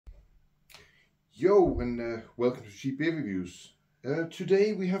Yo, and welcome to Cheap Beer Reviews.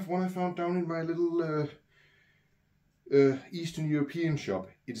 Today we have one I found down in my little Eastern European shop.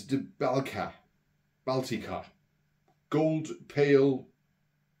 It's the Baltika Gold Pale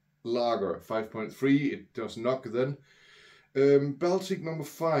Lager 5.3. It does knock then. Baltic number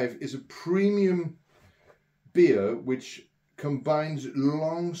 5 is a premium beer which combines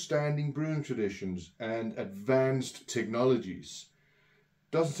long-standing brewing traditions and advanced technologies.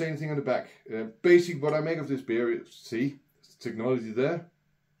 Doesn't say anything on the back. Basic what I make of this beer is, see, technology there.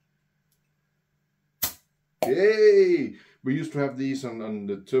 Yay! We used to have these on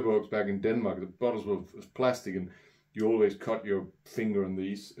the turbo back in Denmark. The bottles were plastic and you always cut your finger on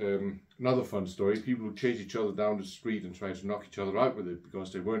these. Another fun story, people would chase each other down the street and try to knock each other out with it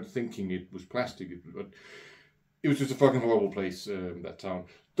because they weren't thinking it was plastic. But it was just a fucking horrible place, that town.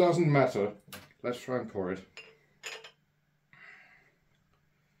 Doesn't matter. Let's try and pour it.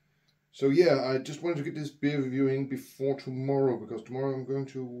 So yeah, I just wanted to get this beer reviewing before tomorrow, because tomorrow I'm going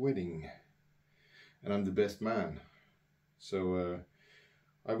to a wedding. And I'm the best man. So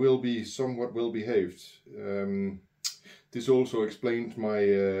I will be somewhat well behaved. This also explained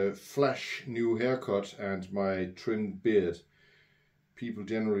my flash new haircut and my trimmed beard. People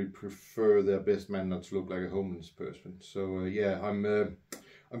generally prefer their best man not to look like a homeless person. So yeah, I'm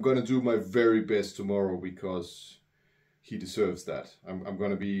going to do my very best tomorrow because he deserves that. I'm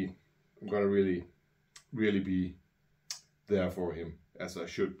going to really be there for him, as I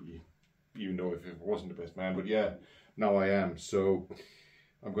should be, even though if I wasn't the best man. But yeah, now I am. So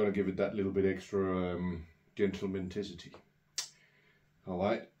I'm going to give it that little bit extra gentlemanticity.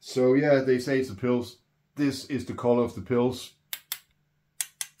 Alright, so yeah, they say it's a Pils. This is the color of the Pils.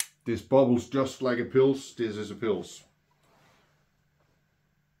 This bubbles just like a Pils. This is a Pils.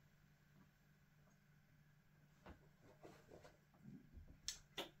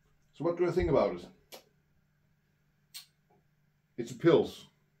 So what do I think about it? It's a Pils.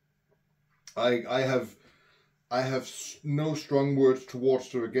 I have no strong words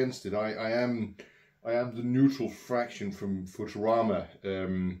towards or against it. I am the neutral fraction from Futurama.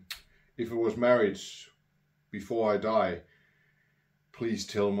 If I was married before I die, please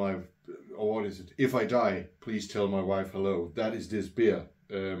tell my, or what is it? If I die, please tell my wife hello. That is this beer.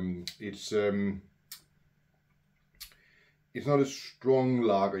 It's not a strong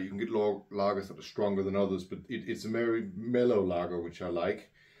lager. You can get lagers that are stronger than others, but it's a very mellow lager, which I like.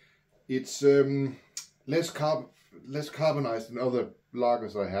 It's less carbonized than other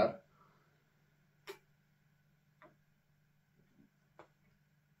lagers I had.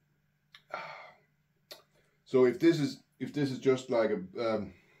 So if this is just like a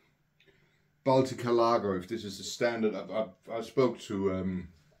Baltika lager, if this is a standard, I spoke to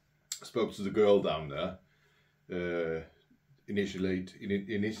the girl down there.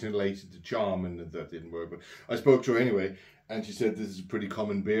 Initiated the charm, and that didn't work, but I spoke to her anyway, and she said this is a pretty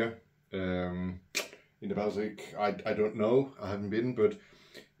common beer in the Baltic. I don't know, I haven't been, but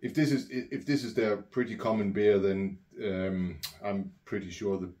if this is their pretty common beer, then I'm pretty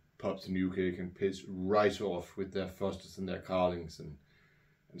sure the pubs in the UK can piss right off with their Fosters and their Carlings and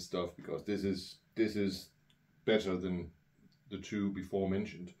stuff, because this is better than the two before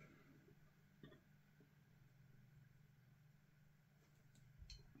mentioned.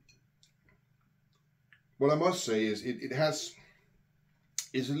 What I must say is it's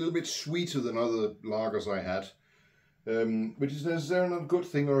a little bit sweeter than other lagers I had, which is necessarily not a good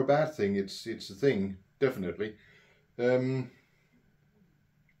thing or a bad thing. It's a thing, definitely. I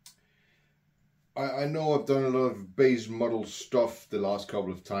know I've done a lot of base model stuff the last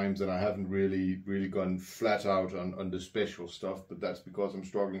couple of times, and I haven't really gone flat out on the special stuff, but that's because I'm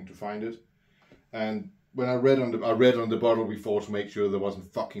struggling to find it. And when I read on the bottle before to make sure there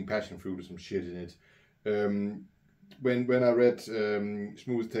wasn't fucking passion fruit or some shit in it. When I read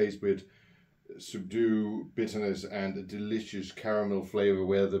smooth taste with subdue bitterness and a delicious caramel flavor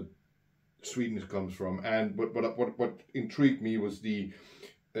where the sweetness comes from, and what intrigued me was the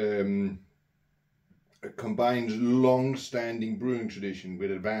combined long-standing brewing tradition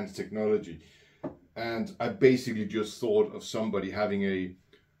with advanced technology. And I basically just thought of somebody having a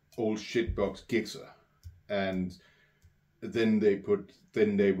old shitbox Gixxer, and then they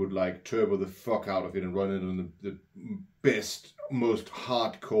would like turbo the fuck out of it and run it on the best, most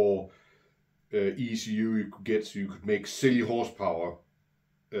hardcore ECU you could get, so you could make silly horsepower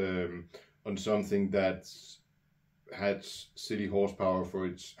on something that had silly horsepower for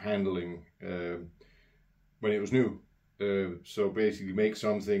its handling when it was new. So basically make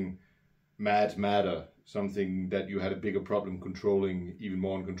something madder, something that you had a bigger problem controlling, even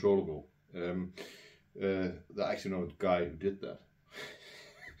more uncontrollable. I actually know the guy who did that.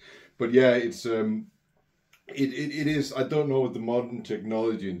 But yeah, it's it is. I don't know what the modern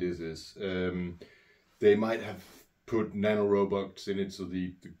technology in this is. They might have put nanorobots in it so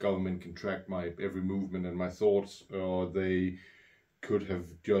the government can track my every movement and my thoughts, or they could have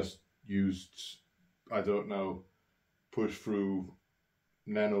just used, I don't know, push through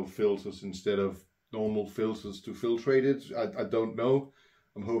nano filters instead of normal filters to filtrate it. I don't know.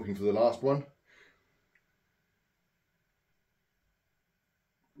 I'm hoping for the last one.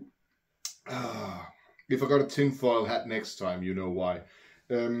 If I got a tinfoil hat next time, you know why.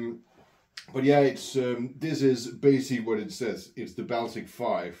 But yeah, it's this is basically what it says. It's the Baltic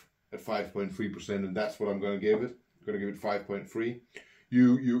 5 at 5.3%, and that's what I'm going to give it. I'm going to give it 5.3.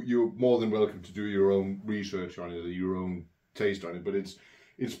 You're more than welcome to do your own research on it, or your own taste on it. But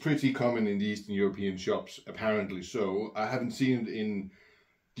it's pretty common in the Eastern European shops, apparently. So I haven't seen it in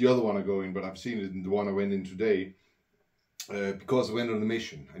the other one I go in, but I've seen it in the one I went in today. Because I went on a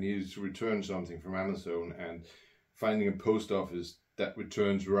mission. I needed to return something from Amazon, and finding a post office that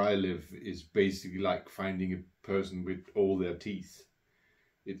returns where I live is basically like finding a person with all their teeth.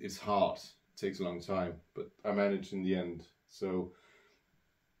 It's hard. It takes a long time, but I managed in the end. So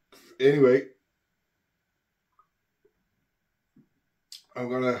anyway, I'm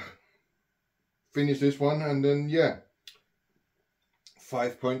gonna finish this one, and then yeah,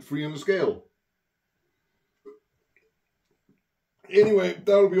 5.3 on the scale. Anyway,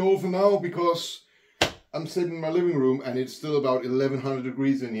 that'll be all for now, because I'm sitting in my living room and it's still about 1100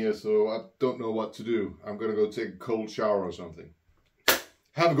 degrees in here, so I don't know what to do. I'm gonna go take a cold shower or something.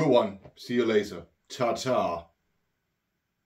 Have a good one. See you later. Ta-ta.